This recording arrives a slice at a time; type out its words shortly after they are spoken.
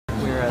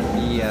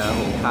the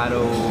Okada,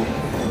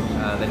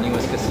 the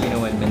newest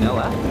casino in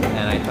Manila,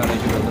 and I thought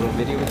I'd do a little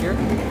video here.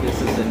 This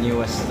is the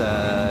newest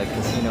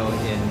casino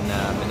in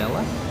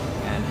Manila,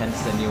 and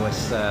hence the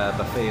newest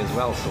buffet as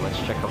well. So let's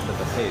check out the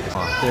buffet.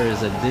 There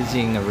is a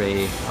dizzying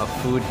array of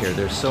food here.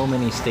 There's so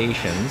many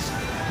stations,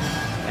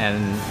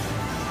 and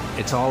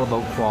it's all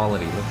about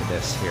quality. Look at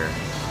this here.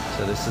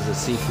 So this is a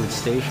seafood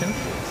station.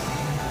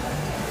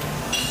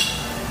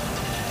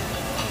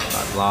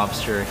 Got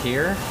lobster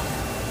here.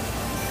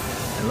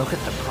 And look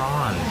at the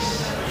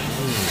prawns.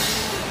 Jeez.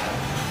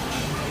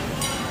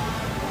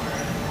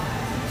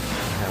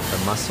 We have the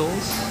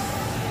mussels.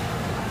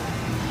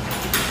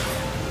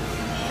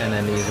 And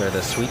then these are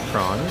the sweet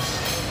prawns.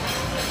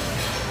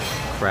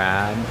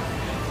 Crab. I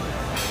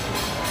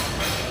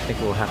think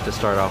we'll have to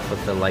start off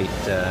with the light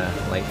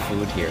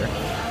food here.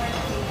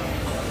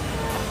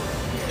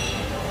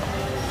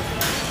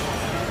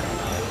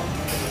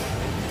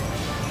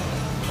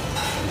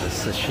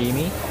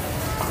 Sashimi.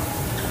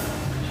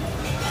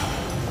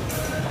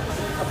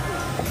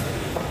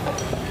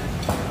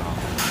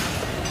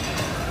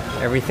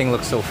 Everything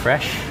looks so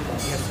fresh.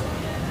 Yes, sir.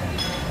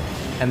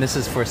 And this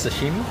is for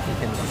sashimi? You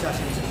can...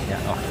 Sashimi.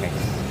 Yeah, okay.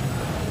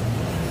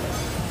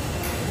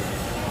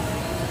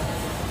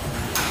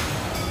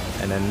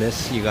 And then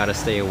this you gotta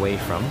stay away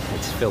from.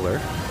 It's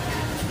filler.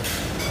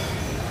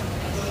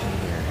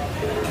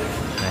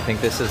 And I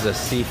think this is a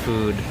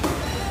seafood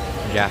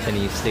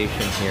Japanese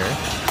station here.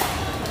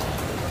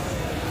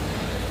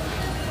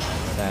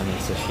 Salmon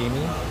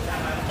sashimi.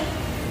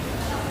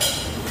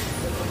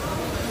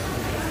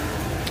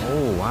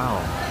 Oh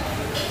wow.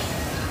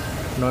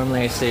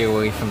 Normally I stay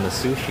away from the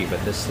sushi, but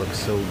this looks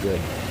so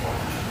good.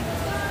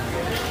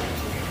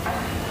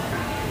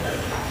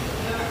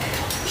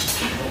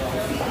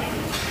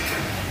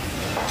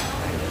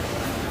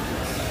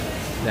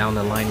 Down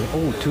the line,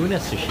 oh, tuna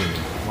sashimi.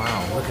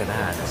 Wow, look at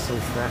that, it's so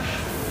fresh.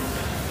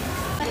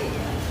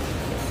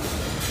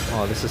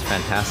 Oh, this is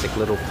fantastic.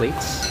 Little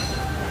plates.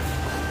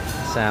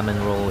 Salmon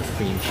roll with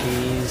cream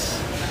cheese.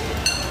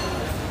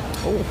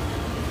 Oh,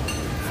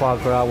 foie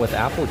gras with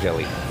apple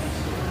jelly.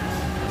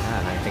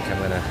 Ah, I think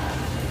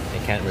I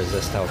can't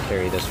resist. I'll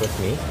carry this with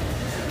me.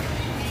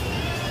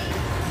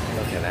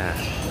 Look at that.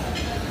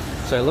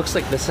 So it looks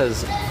like this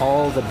has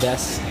all the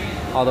best,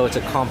 although it's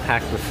a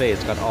compact buffet,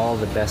 it's got all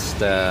the best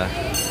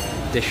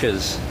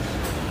dishes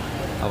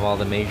of all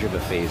the major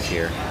buffets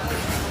here.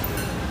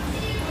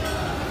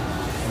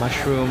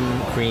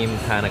 Mushroom cream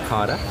panna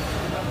cotta.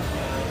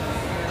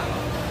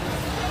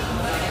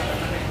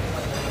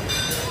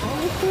 Oh,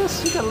 look at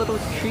this, you got little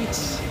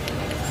treats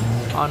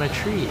on a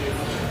tree.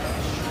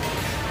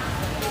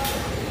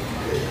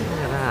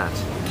 Look at that.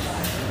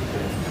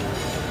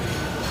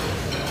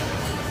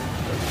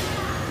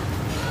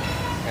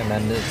 And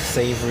then the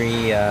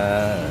savory,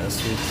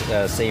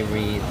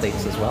 savory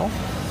plates as well.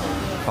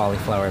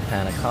 Cauliflower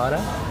panna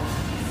cotta.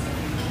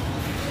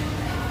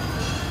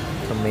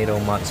 Tomato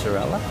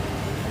mozzarella.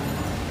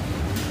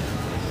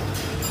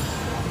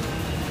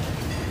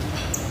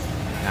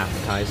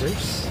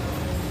 Appetizers.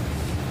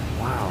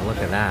 Wow, look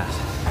at that.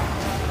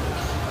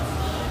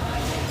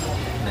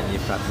 And then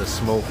you've got the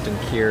smoked and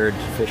cured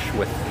fish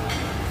with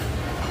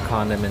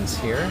condiments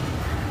here.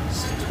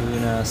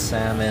 Tuna,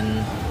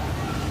 salmon,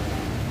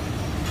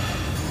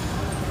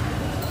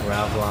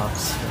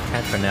 ravlox. I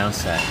can't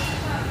pronounce that.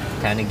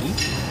 Parañaque.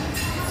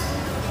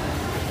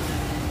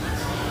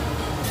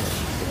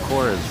 The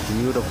decor is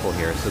beautiful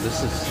here. So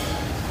this is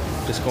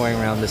just going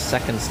around the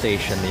second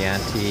station,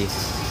 the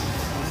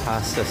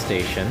pasta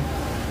station.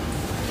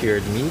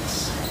 Cured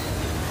meats.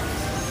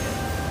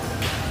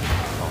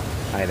 Oh,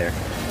 hi there.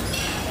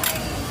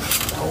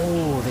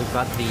 Oh, they've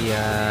got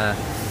the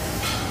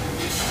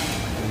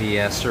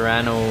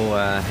Serrano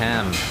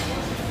ham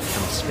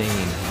from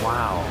Spain.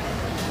 Wow.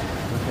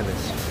 Look at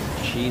this.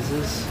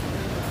 Cheeses.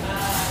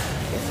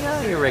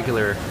 Yeah, your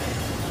regular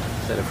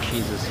set of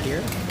cheeses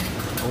here.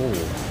 Oh,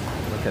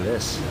 look at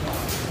this.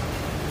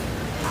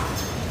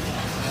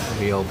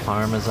 Real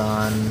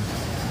Parmesan.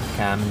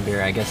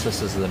 Camembert. I guess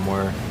this is the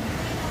more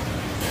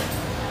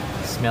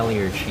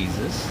smellier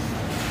cheeses.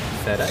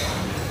 Feta.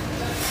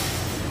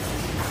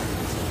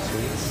 Some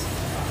sweets.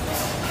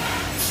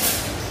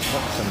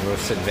 Oh, some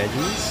roasted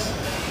veggies.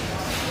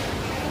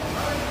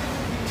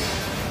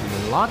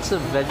 And lots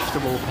of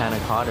vegetable panna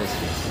cottas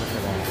here. Look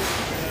at that.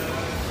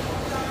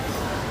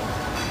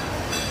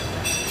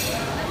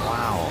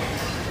 Wow.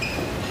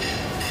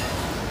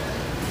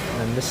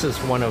 And this is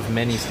one of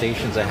many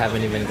stations. I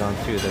haven't even gone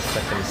through the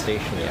second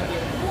station yet.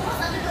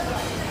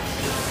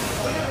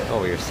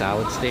 Oh, your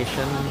salad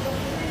station.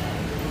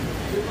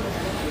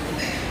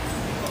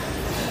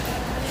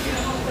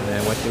 And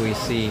then what do we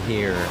see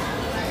here?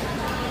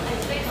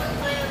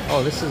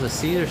 Oh, this is a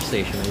Caesar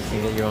station. You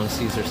can get your own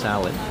Caesar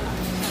salad.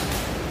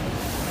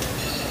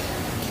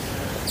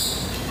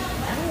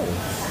 Oh.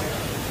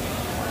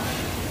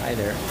 Hi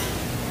there.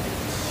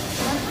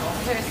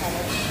 Caesar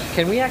salad.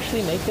 Can we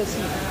actually make this?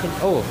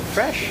 Oh,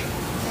 fresh?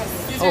 Yes.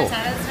 Caesar Oh.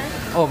 salad, sir?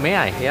 Oh, may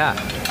I? Yeah.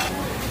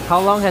 How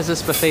long has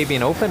this buffet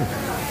been open? It's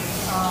about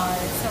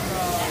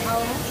how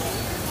long?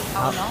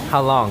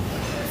 How long?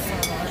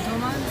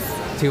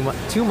 2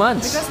 months. 2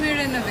 months? Because we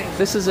renovate.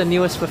 This is the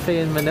newest buffet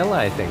in Manila,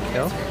 I think,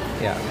 no?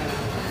 Yeah.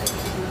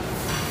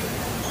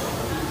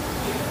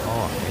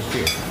 Oh, thank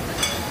you.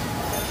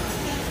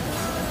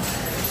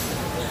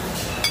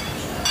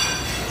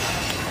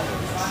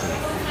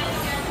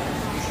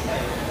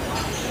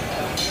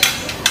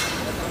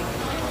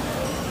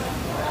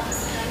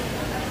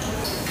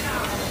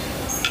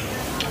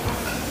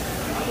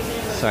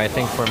 So I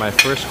think for my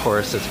first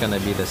course, it's going to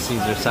be the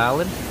Caesar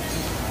salad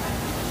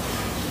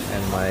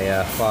and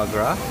my foie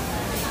gras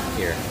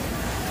here.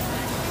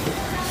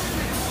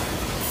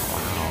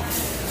 Wow.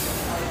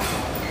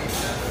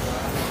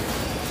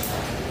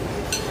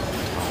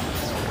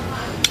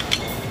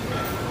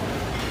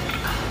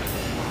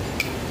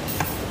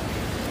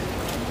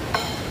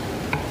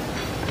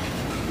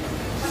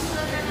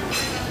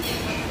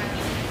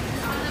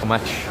 How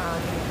much?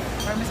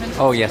 Parmesan.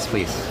 Oh, yes,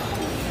 please.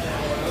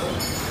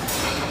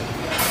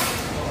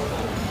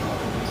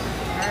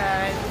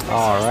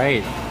 All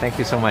right, thank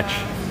you so much.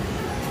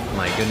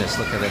 My goodness,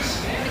 look at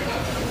this.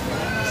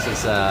 This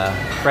is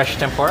fresh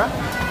tempura. Look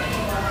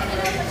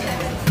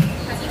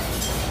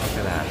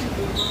at that.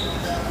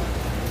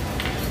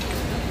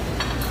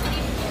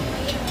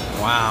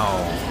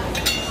 Wow.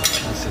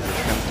 This is the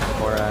shrimp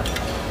tempura.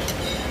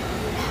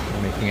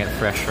 I'm making it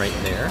fresh right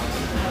there. I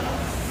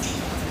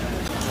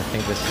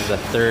think this is a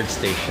third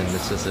station.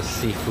 This is a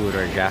seafood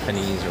or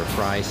Japanese or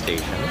fry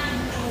station.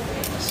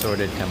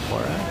 Assorted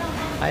tempura.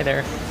 Hi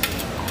there.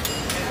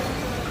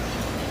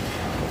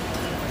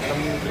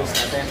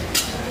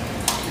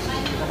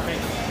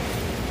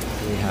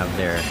 We have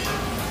there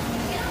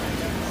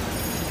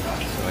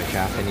so a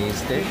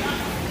Japanese dish,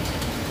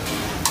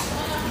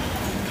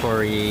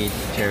 tori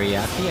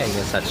teriyaki, I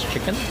guess that's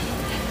chicken.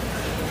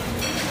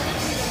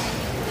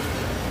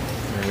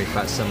 And we've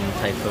got some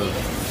type of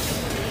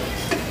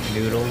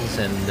noodles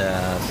and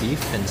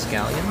beef and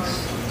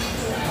scallions.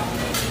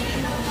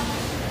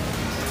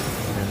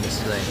 And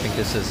this is, I think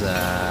this is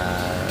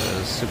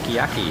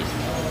sukiyaki.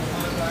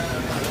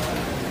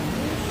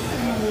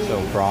 So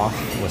broth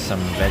with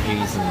some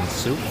veggies and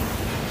soup.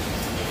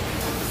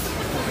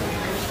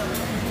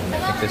 And I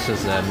think this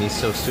is a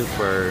miso soup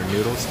or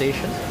noodle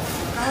station.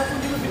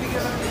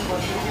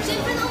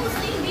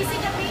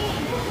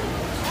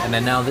 And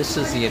then now this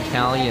is the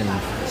Italian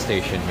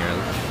station here.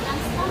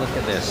 Look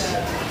at this.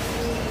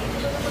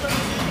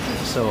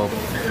 So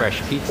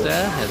fresh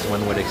pizza, as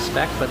one would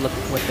expect, but look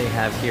what they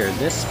have here.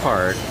 This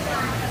part,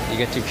 you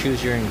get to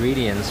choose your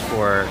ingredients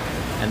for.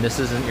 And this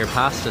isn't your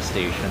pasta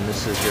station,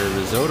 this is your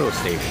risotto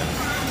station. So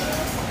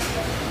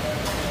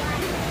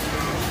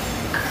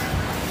I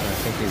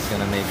think he's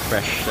going to make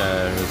fresh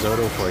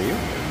risotto for you.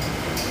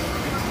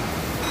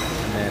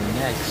 And then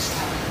next,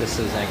 this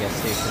is, I guess,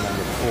 station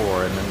number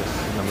 4, and then this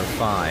is number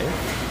 5.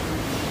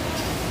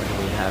 What do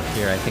we have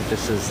here? I think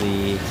this is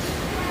the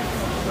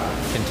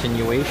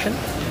continuation.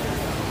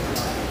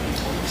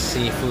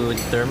 Seafood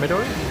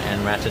thermidor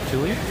and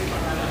ratatouille.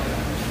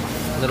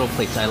 Little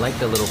plates, I like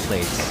the little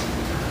plates.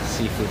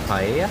 Seafood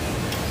paella.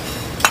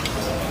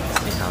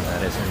 See how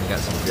that is, and you got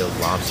some grilled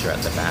lobster at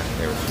the back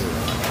there too.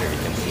 I'm not sure you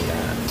can see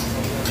that.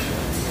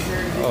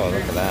 Oh,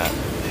 look at that.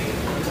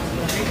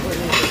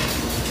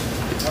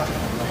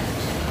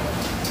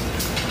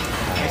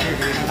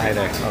 Hi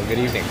there. Oh, good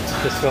evening.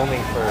 Just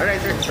filming for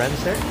some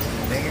friends there.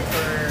 Thank you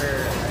for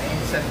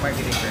instant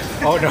marketing, sir.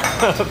 Oh no,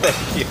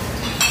 thank you.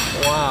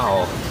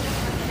 Wow.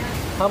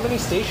 How many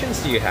stations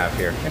do you have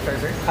here? Sorry,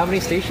 sir. How many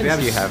stations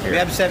do you have here? We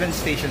have 7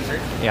 stations, sir.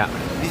 Yeah.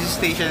 This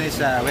station is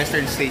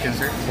Western Station,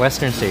 sir.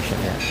 Western Station,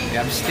 yeah. We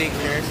have steak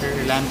there, sir.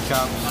 Lamb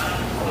chops.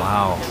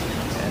 Wow.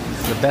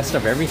 It's the best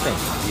of everything.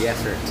 Yes,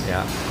 sir.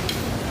 Yeah.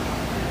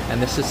 And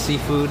this is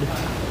seafood.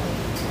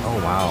 Oh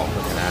wow,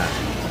 look at that.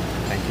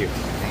 Thank you.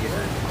 Thank you,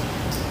 sir.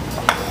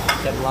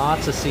 Got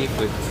lots of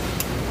seafood.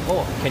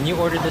 Oh, can you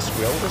order this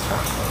grilled as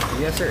well?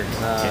 Yes, sir.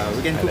 Okay.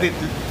 We can cook it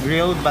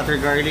grilled, butter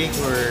garlic,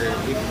 or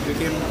we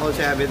can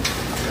also have it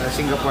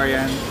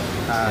Singaporean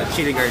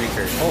chili garlic,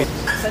 sir. Oh.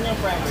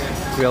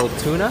 Grilled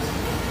tuna.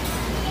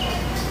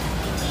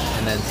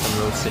 And then some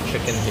roasted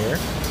chicken here.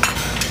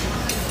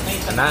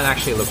 And that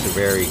actually looks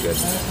very good.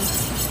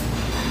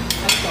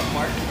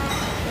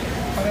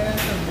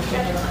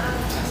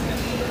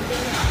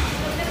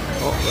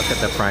 Oh, look at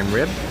the prime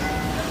rib.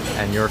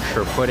 And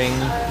Yorkshire pudding.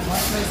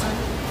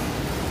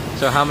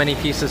 So how many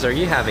pieces are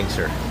you having,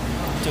 sir?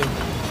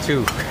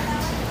 2.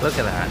 Look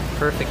at that.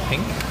 Perfect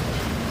pink.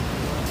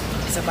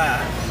 Isa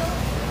pa.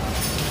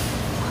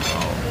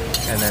 Oh.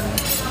 And then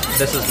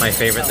this is my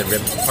favorite, the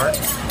rib part.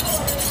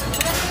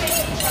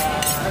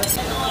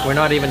 We're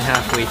not even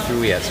halfway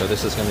through yet, so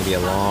this is going to be a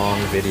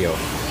long video.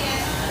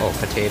 Oh,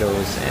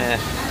 potatoes.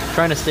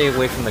 Trying to stay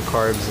away from the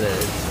carbs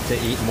to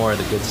eat more of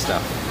the good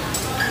stuff.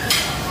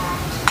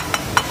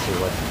 Let's see,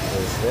 what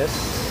is this?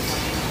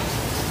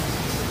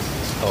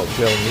 Oh,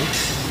 grilled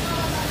meats.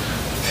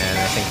 And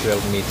I think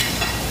grilled meat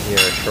here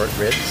are short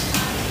ribs.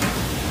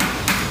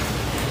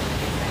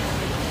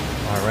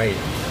 Alright,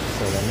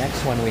 so the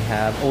next one we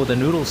have, oh, the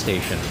noodle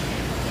station.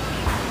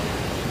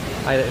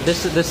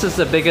 This is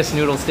the biggest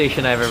noodle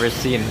station I've ever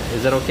seen.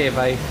 Is it okay if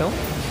I film?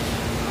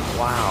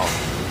 Wow.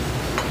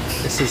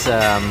 This is This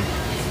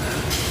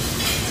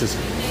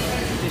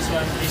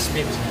one is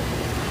beef.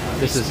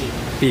 this is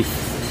beef,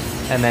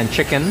 and then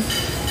chicken,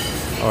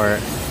 or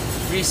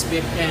Grease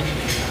beef and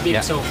beef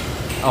Yeah. soup.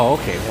 oh,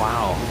 okay,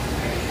 wow.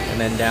 And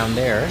then down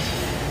there,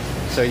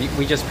 so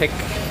we just pick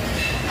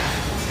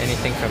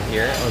anything from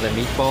here. Oh, the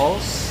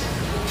meatballs.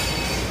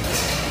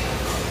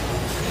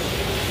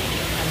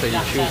 So you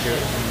choose your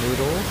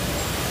noodle.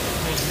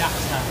 With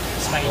laksa,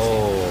 spicy.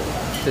 Oh,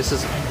 this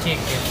is And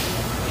chicken.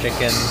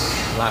 chicken,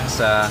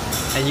 laksa,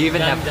 and you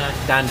even have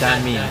dan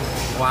meat.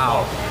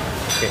 Wow.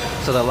 Okay,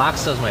 so the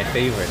laksa is my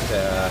favorite.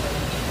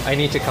 I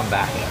need to come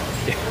back.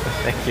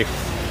 Thank you.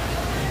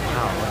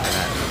 Wow, look at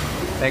that.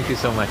 Thank you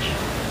so much.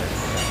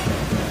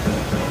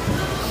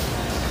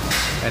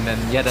 And then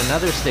yet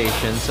another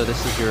station. So this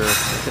is your,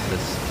 look at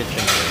this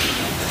kitchen here.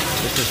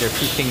 This is your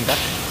Peking duck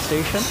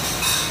station,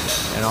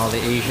 and all the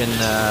Asian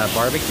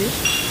barbecue.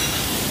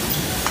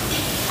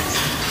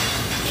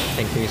 I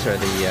think these are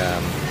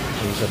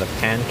the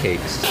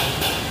pancakes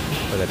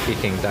for the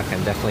Peking duck.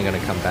 I'm definitely going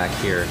to come back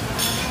here.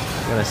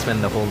 I'm going to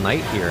spend the whole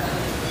night here.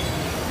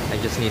 I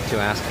just need to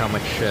ask how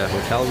much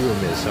hotel room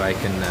is so I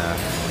can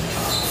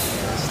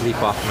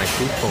sleep off my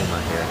food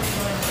coma here.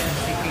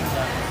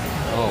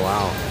 Oh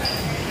wow.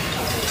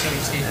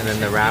 And then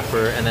the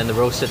wrapper, and then the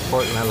roasted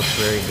pork, and that looks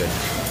very good.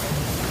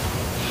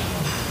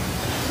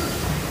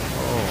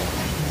 Oh.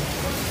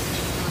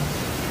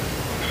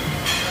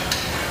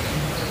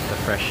 The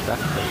fresh duck,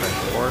 the fresh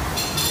pork.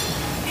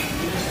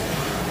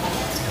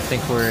 I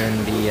think we're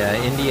in the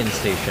Indian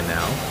station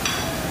now.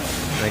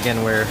 And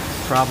again, we're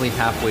probably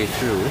halfway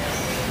through.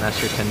 And that's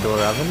your tandoor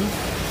oven.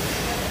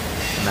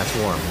 And that's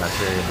warm, that's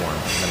very warm.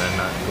 I'm gonna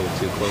not go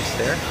too close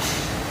there.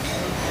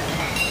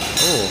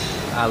 Oh,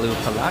 aloo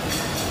palak.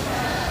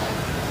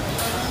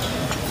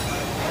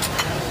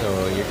 So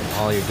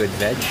all your good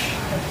veg.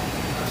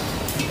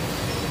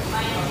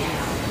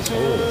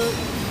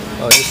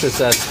 Oh, this is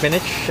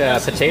spinach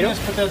potato?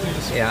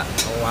 Potatoes. Yeah,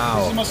 oh, wow.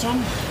 This is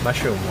mushroom.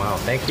 Mushroom, wow,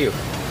 thank you.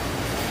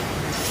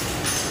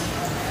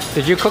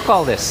 Did you cook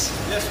all this?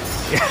 Yes.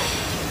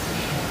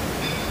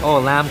 Oh,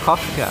 lamb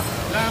kofta.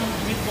 Lamb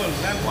meatball.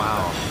 Lamb.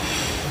 Wow.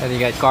 And you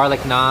got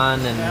garlic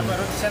naan Yeah, and but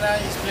roti canai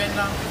is plain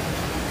lamb.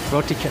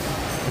 roti.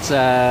 It's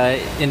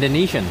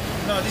Indonesian.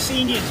 No, this is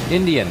Indian.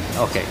 Indian.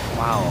 Okay.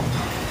 Wow.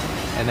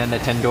 And then the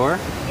tandoor.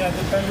 Yeah,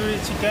 the tandoori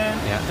chicken.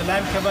 Yeah. The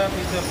lime kebab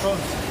is the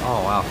prawns.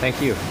 Oh wow. Thank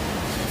you.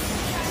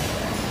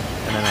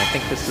 And then I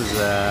think this is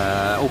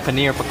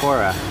paneer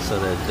pakora. So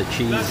the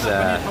cheese. That's the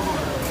paneer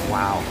pakora.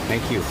 Wow.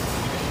 Thank you.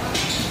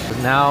 So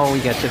now we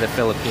get to the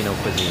Filipino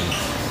cuisine.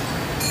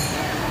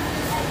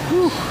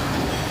 Whew.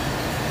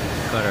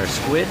 Got our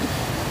squid,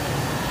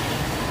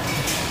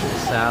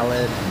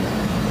 salad.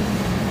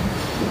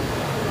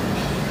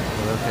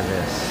 Look at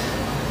this.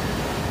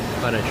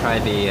 I'm gonna try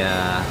the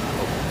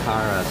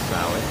Okada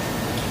salad.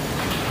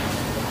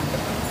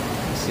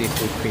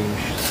 Seafood cream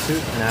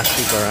soup,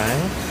 nasi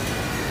goreng.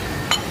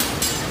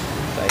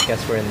 So I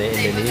guess we're in the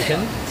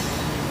Indonesian.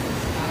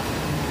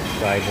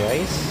 Fried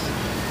rice.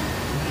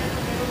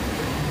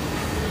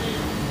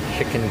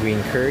 Chicken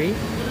green curry.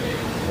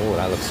 Oh,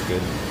 that looks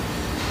good.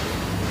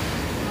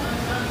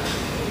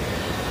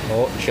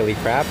 Oh, chili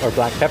crab or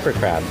black pepper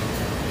crab.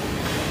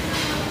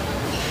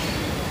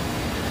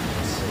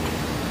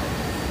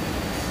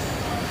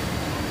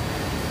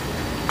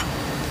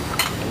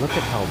 Look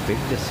at how big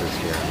this is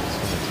here. I'm just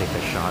going to take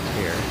a shot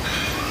here.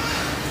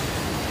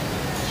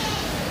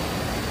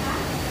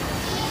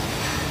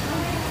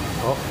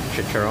 Oh,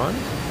 chicharron,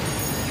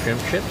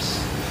 shrimp chips.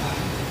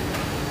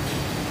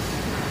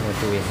 What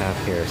do we have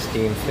here?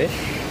 Steamed fish.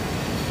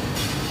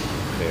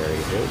 Very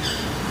good.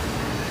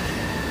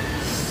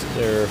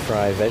 Stir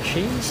fry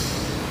veggies.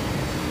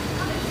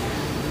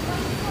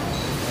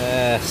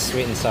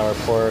 Sweet and sour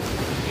pork.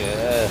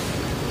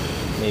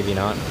 Maybe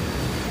not.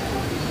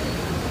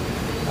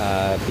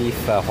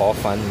 Beef hor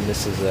fun.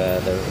 This is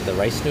the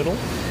rice noodle.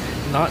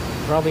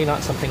 Probably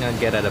not something I'd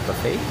get at a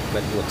buffet,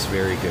 but it looks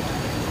very good.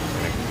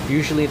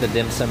 Usually the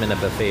dim sum in a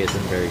buffet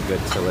isn't very good,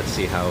 so let's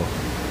see how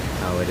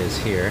it is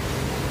here.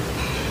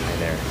 Right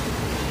there.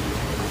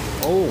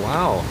 Oh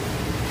wow.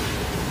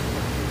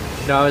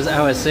 No,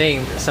 I was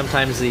saying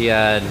sometimes the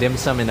dim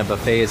sum in a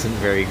buffet isn't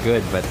very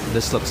good, but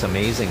this looks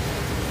amazing.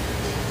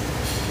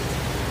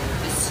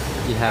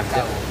 You have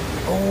to.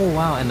 Oh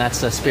wow, and that's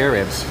spare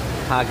ribs,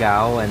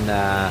 hagao, and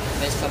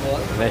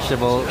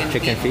vegetable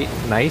chicken feet.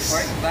 Nice.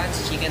 Pork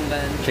buns, chicken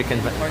bun, Chicken.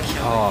 pork shoulder.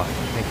 Oh,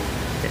 thank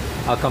you.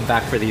 Okay. I'll come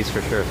back for these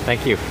for sure.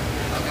 Thank you.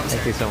 Welcome,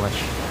 Thank sir. you so much.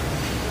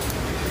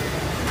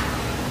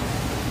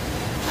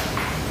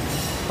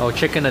 Oh,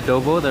 chicken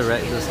adobo,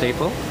 the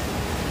staple.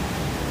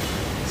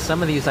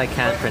 Some of these I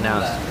can't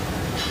pronounce.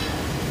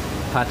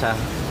 Pata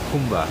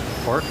humba,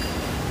 pork.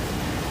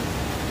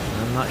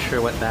 I'm not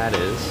sure what that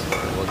is,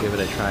 but we'll give it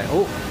a try.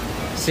 Oh,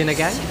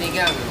 sinigang.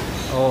 Sinigang,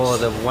 Oh,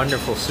 the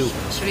wonderful soup.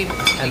 shrimp,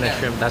 And the sinigang.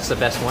 shrimp, that's the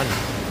best one.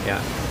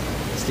 Yeah.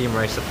 Steamed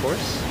rice, of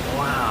course.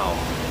 Wow.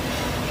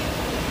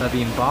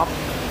 Bibimbap.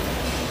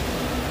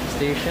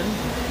 station.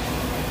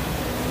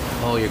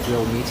 Oh, your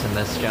grilled meats, and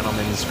this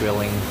gentleman's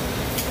grilling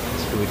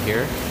his food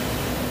here.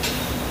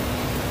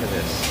 Look at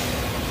this.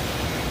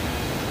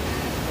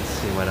 Let's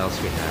see what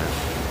else we have.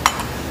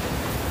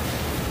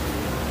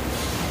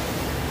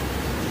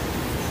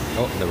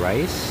 Oh, the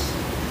rice.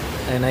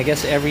 And I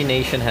guess every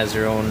nation has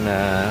their own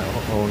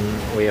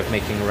way of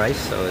making rice,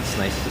 so it's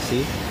nice to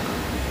see.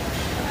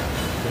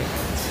 Okay,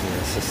 let's see.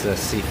 This is the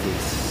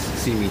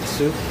seaweed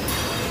soup.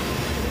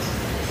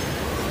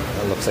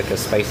 It looks like a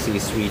spicy,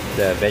 sweet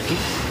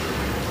veggies.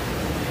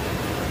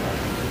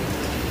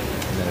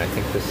 And then I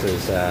think this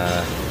is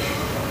a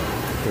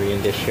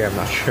Korean dish here. I'm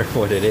not sure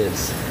what it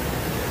is.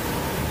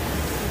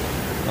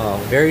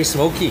 Oh, very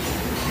smoky.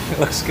 It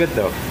looks good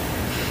though.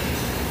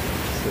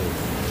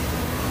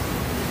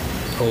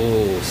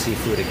 Oh,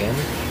 seafood again.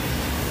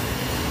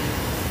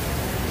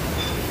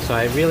 So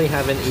I really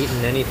haven't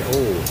eaten anything.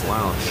 Oh,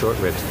 wow, short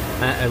ribs.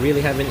 I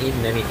really haven't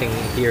eaten anything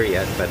here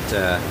yet, but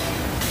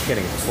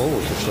getting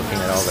full just looking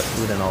at all the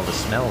food and all the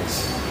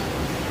smells.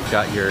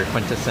 Got your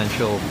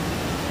quintessential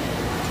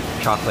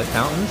chocolate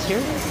fountains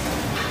here.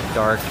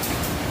 Dark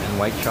and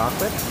white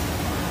chocolate.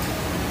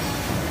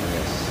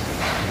 Yes.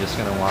 I'm just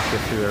gonna walk you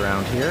through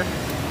around here.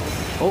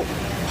 Oh,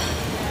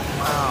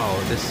 wow,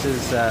 this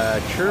is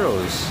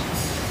churros.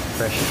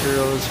 Fresh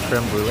churros,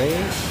 creme brulee. I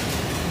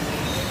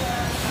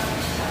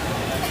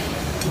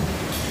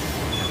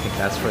think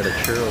that's for the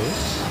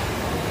churros.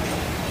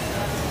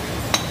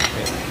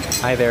 Okay.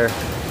 Hi there.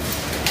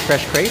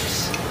 Fresh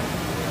crepes?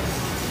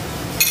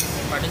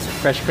 Pardon, sir?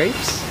 Fresh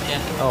crepes? Yeah.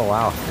 Oh,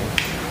 wow.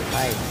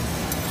 Hi.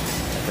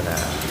 Look at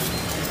that.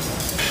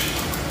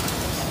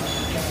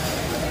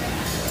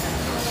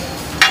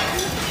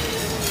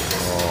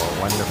 Oh,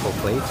 wonderful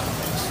plate.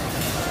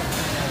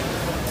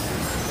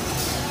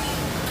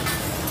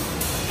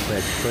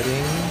 Bread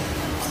pudding,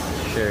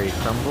 cherry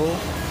crumble.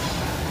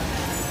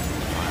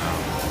 Wow.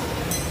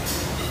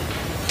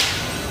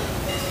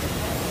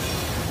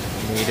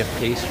 Native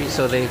pastry.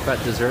 So they've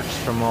got desserts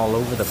from all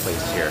over the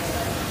place here.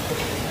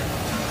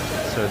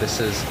 So this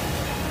is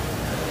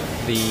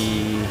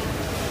the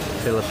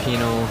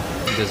Filipino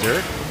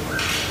dessert.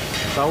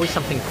 There's always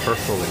something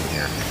purple in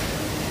here.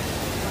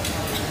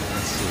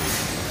 Let's see.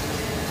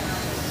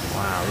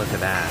 Wow, look at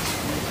that.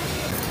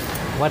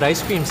 What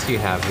ice creams do you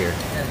have here?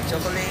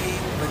 Chocolate,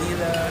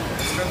 vanilla,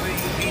 strawberry,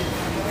 mint,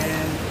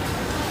 and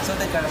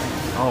salted caramel.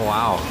 Oh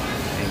wow,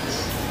 thanks.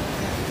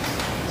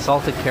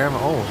 Salted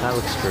caramel, oh that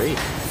looks great.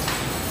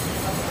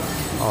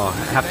 Oh,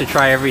 I have to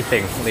try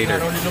everything later.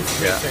 Not only looks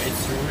good, Yeah. sir,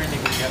 it's really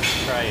good. You have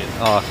to try it.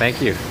 Oh,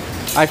 thank you.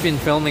 I've been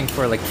filming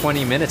for like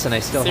 20 minutes and I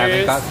still haven't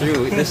Serious? got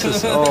through. This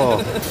is,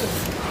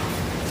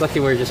 it's lucky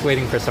we're just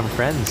waiting for some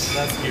friends.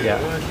 That's good. Yeah.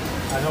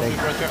 I hope you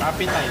brought your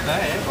appetite,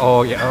 eh?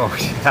 Oh yeah,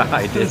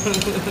 I did.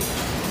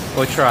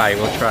 We'll try.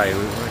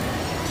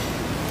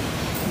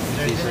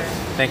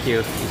 Thank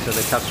you. These are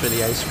the cups for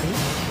the ice cream.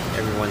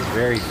 Everyone's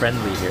very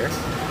friendly here.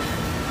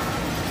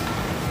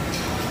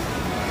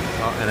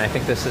 Oh, and I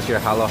think this is your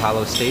Halo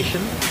Halo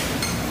station.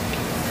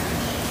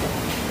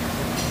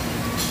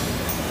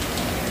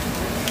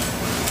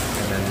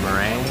 And then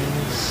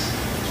meringues.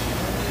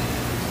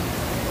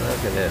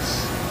 Look at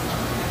this.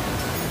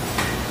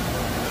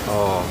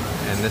 Oh,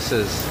 and this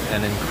is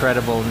an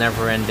incredible,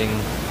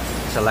 never-ending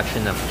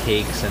selection of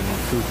cakes and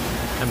fruit.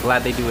 I'm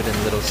glad they do it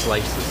in little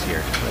slices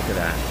here. Look at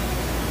that.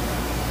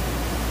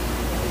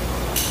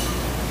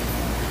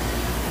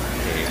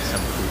 Okay,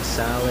 some fruit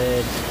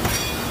salad.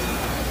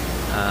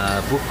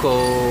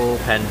 Buko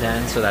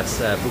pandan. So that's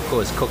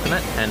buko is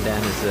coconut.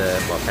 Pandan is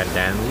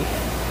pandan leaf.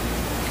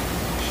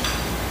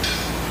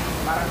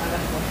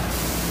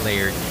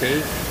 Layered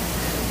cake.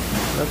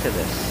 Look at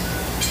this.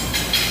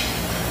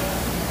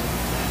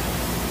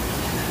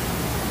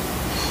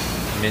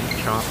 Mint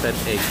chocolate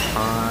egg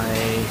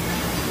pie,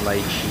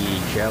 lychee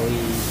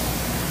jelly.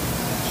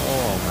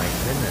 Oh my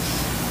goodness.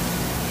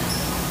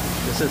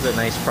 This is a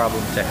nice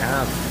problem to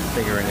have,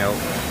 figuring out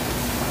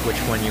which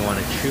one you want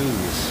to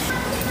choose.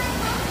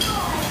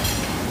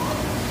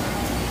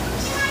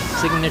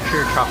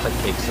 Signature chocolate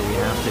cake, so we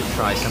have to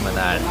try some of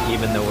that,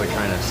 even though we're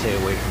trying to stay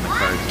away from the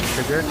carbs and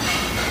sugar.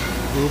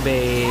 Ube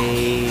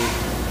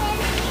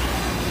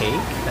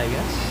cake, I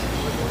guess.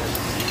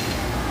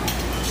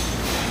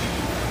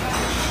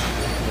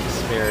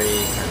 Very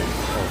kind of,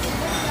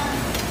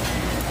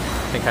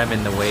 I think I'm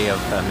in the way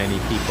of many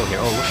people here.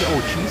 Oh, look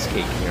at,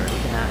 cheesecake here. Look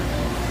at that.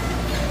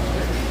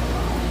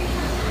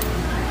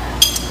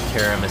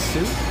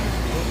 Tiramisu.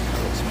 That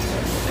looks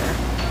beautiful there.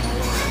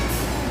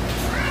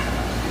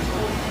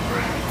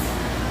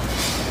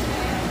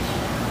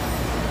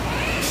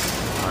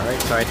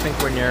 Alright, so I think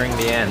we're nearing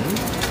the end.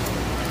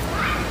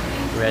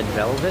 Red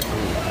velvet.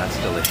 Ooh, that's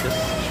delicious.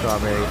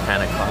 Strawberry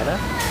panna cotta.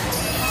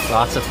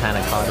 Lots of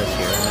panna cottas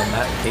here, and then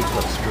that cake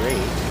looks great.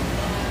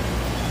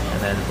 And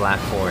then Black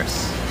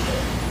Forest.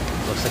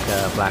 Looks like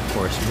a Black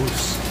Forest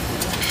mousse.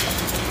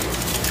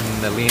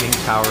 And the leaning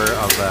tower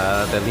of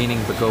the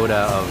leaning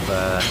pagoda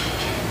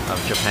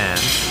of Japan.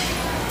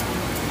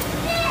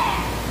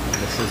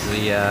 This is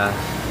the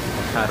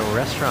Okada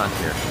restaurant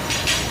here.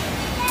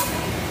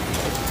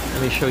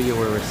 Let me show you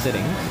where we're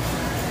sitting.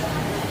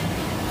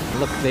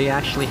 Look, they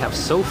actually have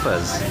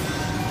sofas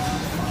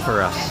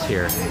for us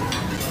here.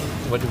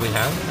 What do we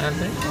have,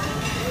 Anthony?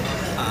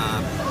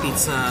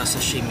 Pizza,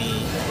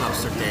 sashimi,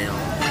 lobster tail.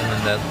 And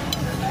then that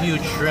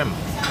huge shrimp.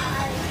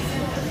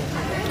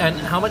 And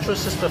how much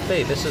was this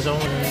buffet? This is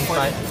only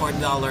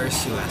 $40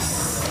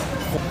 US.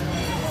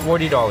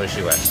 $40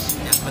 US.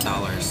 Yeah,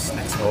 $4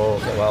 next month. Oh,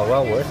 okay,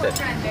 well worth it.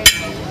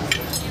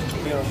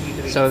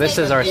 So this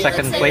is our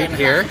second plate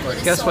here.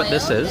 Guess what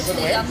this is?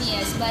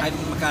 I'm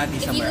Makati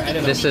somewhere. I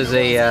don't know. This is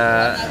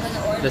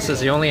this is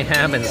the only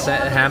ham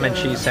and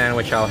cheese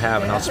sandwich I'll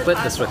have, and I'll split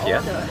this with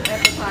you.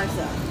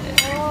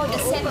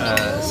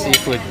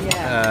 Seafood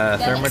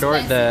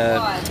thermidor.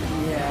 The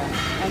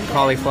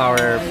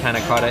cauliflower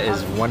panna cotta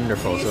is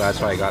wonderful, so that's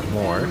why I got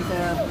more.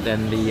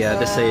 Then the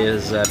this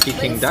is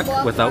Peking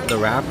duck without the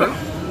wrapper,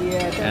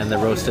 and the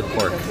roasted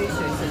pork.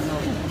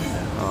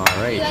 All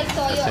right,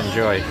 let's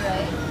enjoy.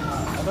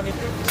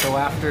 So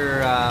after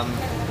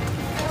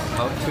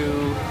about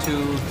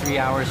 2-3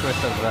 hours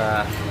worth of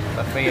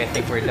buffet, I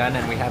think we're done,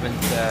 and we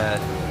haven't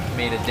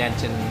made a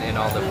dent in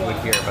all the food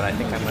here, but I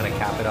think I'm going to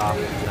cap it off,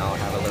 and I'll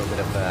have a little bit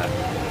of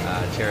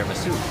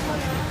tiramisu.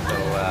 So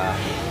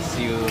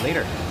see you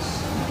later.